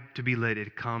dynamite to be lit,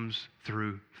 it comes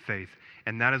through faith.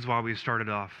 And that is why we started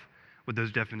off with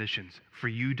those definitions. For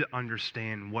you to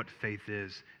understand what faith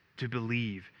is, to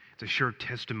believe. It's a sure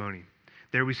testimony.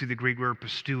 There we see the Greek word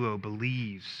pisteuo,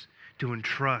 believes, to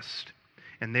entrust.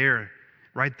 And there,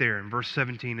 right there in verse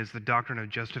 17, is the doctrine of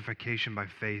justification by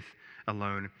faith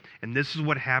alone. And this is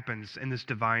what happens in this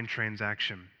divine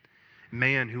transaction.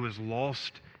 Man who has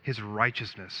lost his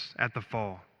righteousness at the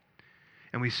fall.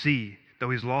 And we see, though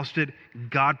he's lost it,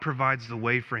 God provides the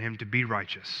way for him to be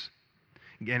righteous.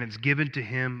 And it's given to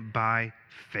him by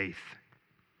faith.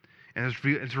 And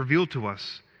it's revealed to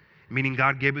us, meaning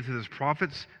God gave it to his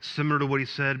prophets, similar to what he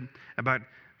said about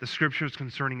the scriptures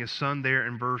concerning his son there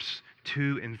in verse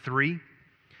 2 and 3.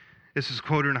 This is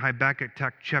quoted in Habakkuk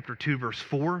chapter 2, verse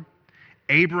 4.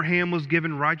 Abraham was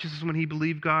given righteousness when he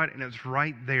believed God, and it's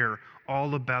right there,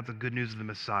 all about the good news of the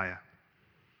Messiah.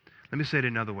 Let me say it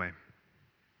another way.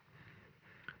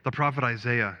 The prophet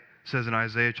Isaiah says in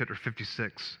Isaiah chapter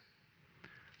 56,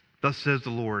 thus says the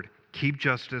Lord, keep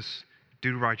justice,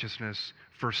 do righteousness,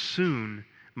 for soon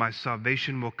my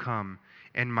salvation will come,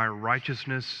 and my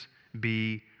righteousness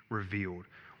be revealed.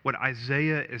 What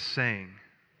Isaiah is saying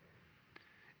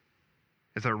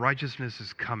is that righteousness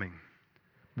is coming.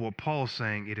 What Paul is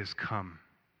saying, it has come,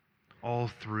 all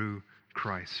through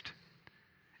Christ.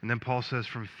 And then Paul says,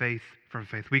 from faith.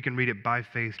 We can read it by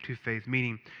faith to faith,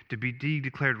 meaning to be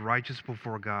declared righteous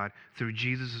before God through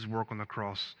Jesus' work on the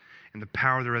cross and the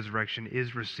power of the resurrection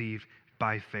is received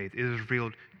by faith. It is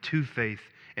revealed to faith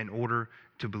in order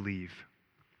to believe.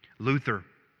 Luther,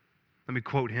 let me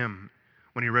quote him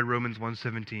when he read Romans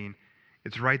 1:17.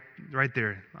 It's right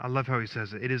there. I love how he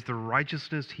says it. It is the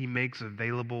righteousness he makes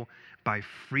available by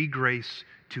free grace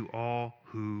to all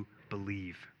who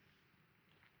believe.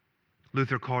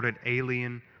 Luther called it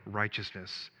alien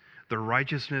righteousness. The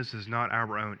righteousness is not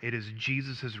our own. It is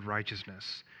Jesus'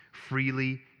 righteousness,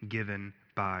 freely given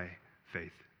by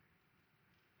faith.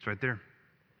 It's right there.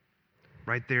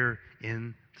 Right there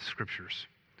in the Scriptures.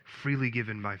 Freely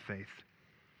given by faith.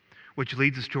 Which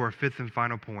leads us to our fifth and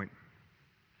final point.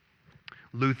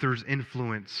 Luther's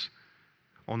influence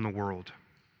on the world.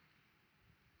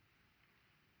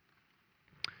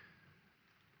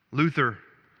 Luther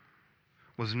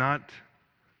was not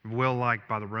well liked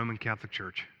by the Roman Catholic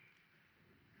Church.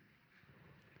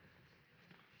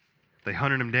 They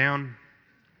hunted him down.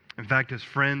 In fact, his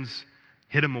friends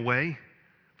hid him away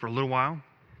for a little while,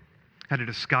 had to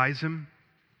disguise him.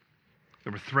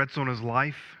 There were threats on his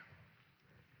life,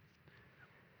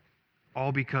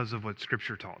 all because of what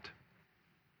Scripture taught.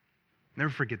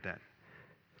 Never forget that.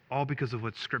 All because of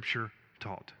what Scripture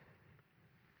taught.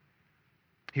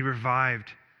 He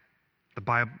revived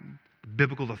the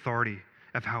biblical authority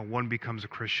of how one becomes a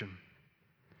Christian.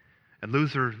 And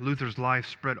Luther's life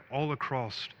spread all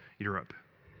across Europe.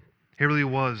 It really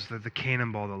was the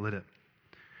cannonball that lit it.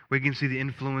 We can see the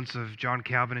influence of John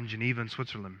Calvin in Geneva and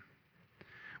Switzerland.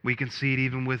 We can see it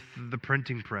even with the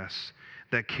printing press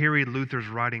that carried Luther's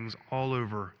writings all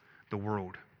over the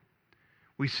world.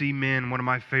 We see men, one of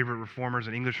my favorite reformers,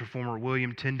 an English reformer,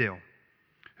 William Tyndale,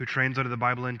 who translated the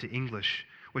Bible into English,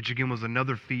 which again was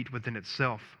another feat within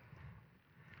itself.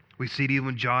 We see it even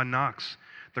with John Knox,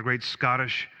 the great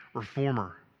Scottish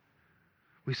reformer.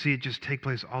 We see it just take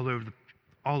place all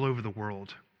over the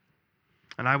world.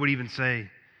 And I would even say,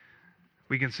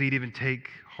 we can see it even take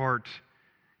heart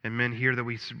in men here that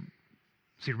we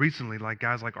see recently, like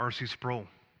guys like R.C. Sproul,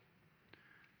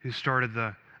 who started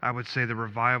the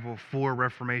revival for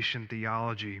Reformation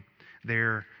theology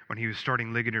there when he was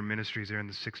starting Ligonier Ministries there in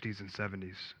the 60s and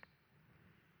 70s.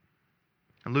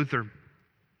 And Luther,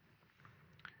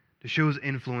 to show his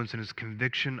influence and his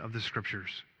conviction of the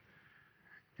Scriptures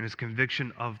and his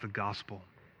conviction of the gospel.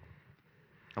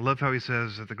 I love how he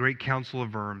says at the Great Council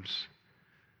of Worms,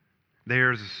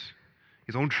 there's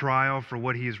his own trial for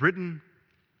what he has written,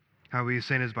 how he is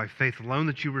saying it is by faith alone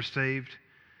that you were saved,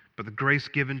 but the grace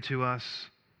given to us.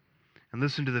 And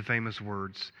listen to the famous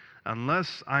words,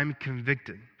 unless I'm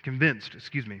convinced,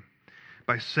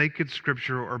 by sacred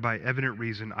Scripture or by evident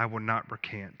reason, I will not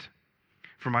recant.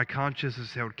 For my conscience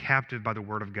is held captive by the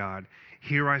word of God.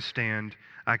 Here I stand,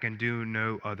 I can do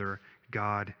no other.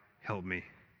 God help me.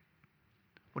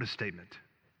 What a statement.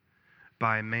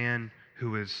 By a man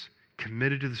who is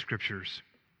committed to the Scriptures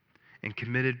and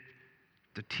committed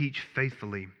to teach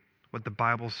faithfully what the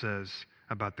Bible says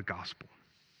about the gospel.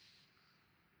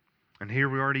 And here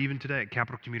we are even today at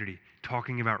Capital Community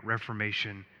talking about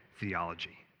Reformation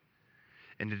theology.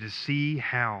 And to see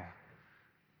how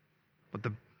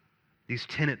these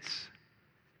tenets,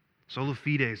 Sola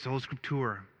Fide, Sola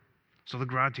Scriptura, Sola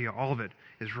Gratia, all of it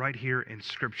is right here in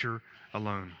Scripture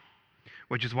alone.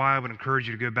 Which is why I would encourage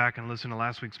you to go back and listen to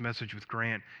last week's message with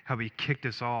Grant, how he kicked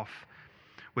us off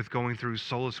with going through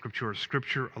Sola Scriptura,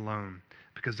 Scripture alone,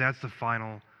 because that's the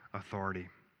final authority.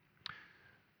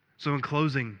 So in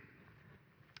closing,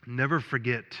 never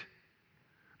forget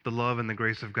the love and the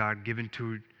grace of God given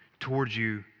towards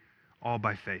you all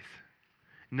by faith.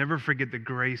 Never forget the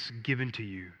grace given to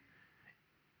you.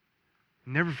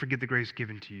 Never forget the grace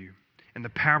given to you and the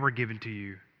power given to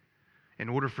you in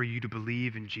order for you to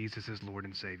believe in Jesus as Lord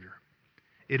and Savior.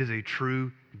 It is a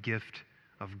true gift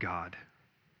of God.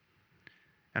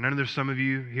 And I know there's some of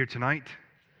you here tonight,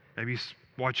 maybe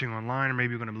watching online, or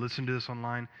maybe you're going to listen to this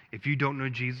online. If you don't know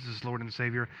Jesus as Lord and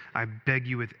Savior, I beg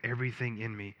you with everything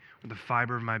in me, with the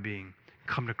fiber of my being,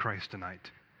 come to Christ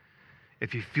tonight.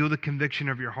 If you feel the conviction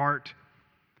of your heart,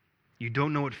 you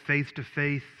don't know it faith to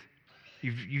faith,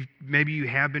 maybe you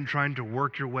have been trying to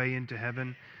work your way into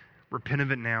heaven, repent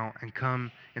of it now and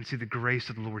come and see the grace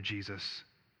of the Lord Jesus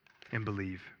and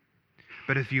believe.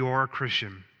 But if you are a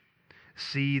Christian,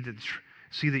 see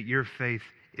that your faith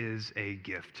is a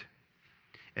gift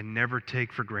and never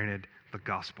take for granted the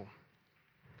gospel.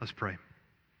 Let's pray.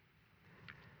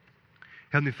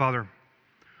 Heavenly Father,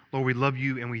 Lord, we love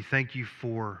you and we thank you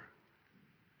for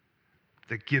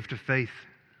the gift of faith.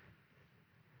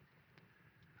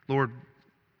 Lord,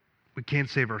 we can't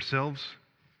save ourselves.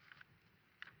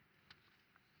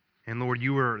 And Lord,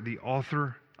 you are the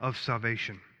author of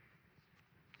salvation.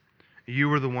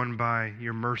 You are the one by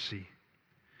your mercy,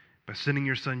 by sending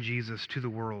your Son Jesus to the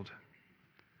world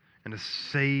and to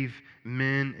save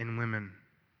men and women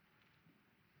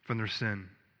from their sin.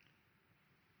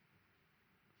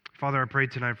 Father, I pray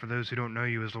tonight for those who don't know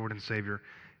you as Lord and Savior,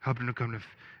 help them to come to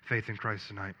faith in Christ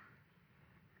tonight.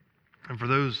 And for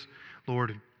those,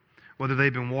 Lord, whether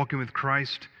they've been walking with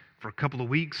Christ for a couple of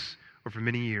weeks or for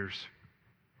many years,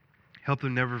 help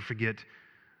them never forget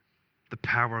the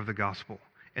power of the gospel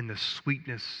and the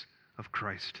sweetness of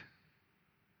Christ.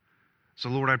 So,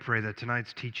 Lord, I pray that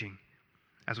tonight's teaching,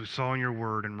 as we saw in your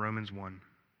word in Romans 1,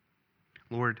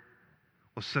 Lord,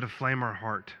 will set aflame our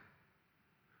heart,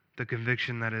 the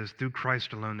conviction that is through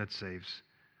Christ alone that saves,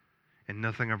 and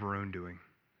nothing of our own doing.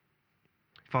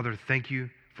 Father, thank you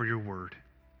for your word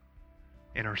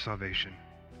and our salvation.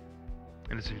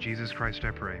 And it's in Jesus Christ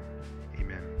I pray.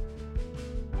 Amen.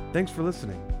 Thanks for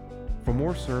listening. For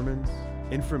more sermons,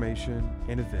 information,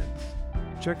 and events,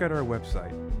 check out our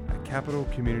website at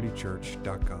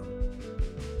capitalcommunitychurch.com.